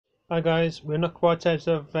Hi guys, we're not quite out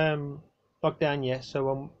of lockdown yet,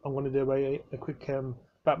 so I'm going to do a quick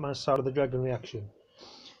Batman Side of the Dragon reaction.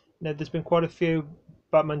 Now, there's been quite a few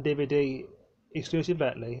Batman DVD exclusive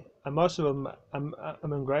lately, and most of them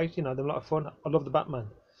I'm great. You know, they're a lot of fun. I love the Batman,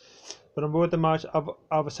 but I'm worried they might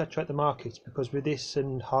oversaturate the market because with this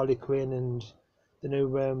and Harley Quinn and the new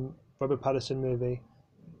Robert Pattinson movie,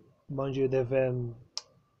 mind you, they've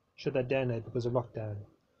shut that down now because of lockdown.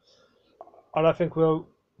 I don't think we'll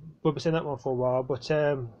be seeing that one for a while, but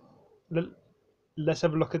let, let's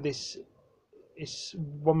have a look at this. It's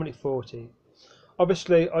 1 minute 40.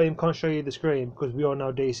 Obviously, I am going to show you the screen because we all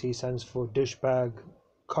know DC stands for douchebag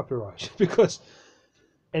copyright because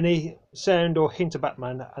any sound or hint of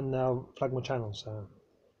Batman and they'll flag my channel. So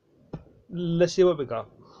let's see what we got.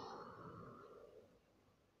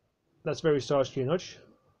 That's very Starsky and Hutch.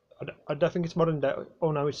 I don't think it's modern day.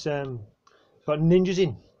 Oh no, it's got ninjas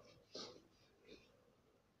in.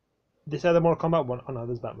 This other Mortal Kombat one. Oh no,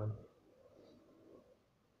 there's Batman.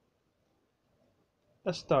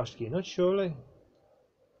 That's Starsky and Hutch, surely.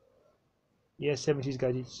 Yeah, 70s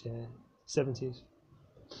gadgets. Yeah, 70s.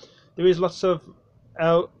 There is lots of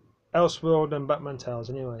Elseworld and Batman tales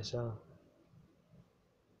anyway, so.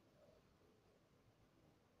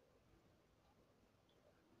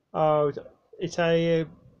 Oh, it's a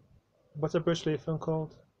what's a Bruce Lee film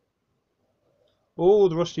called? Oh,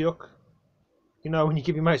 the Rusty Hook. You know when you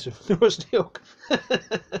give your mates the Rusty Hook.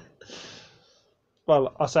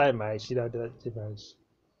 Well, I say mates, you don't do that to mates.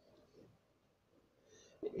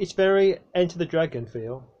 It's very Enter the Dragon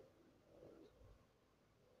feel.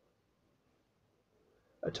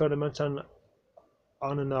 A tournament on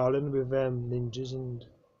an island with ninjas and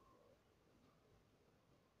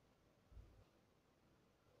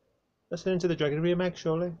that's an Enter the Dragon remake,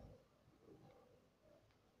 surely.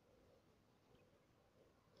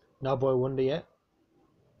 No Boy Wonder yet.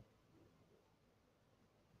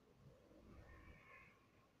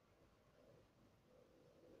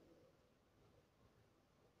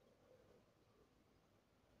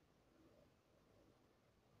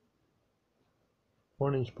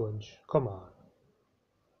 One Inch Punch. Come on.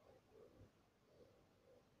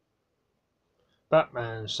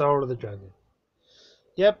 Batman, Soul of the Dragon.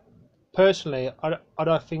 Yep. Personally, I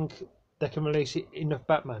don't think they can release enough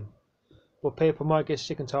Batman. But people might get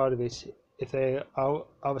sick and tired of it if they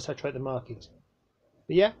oversaturate the market.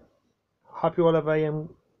 But yeah, hope you all have a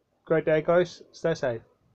great day, guys. Stay safe.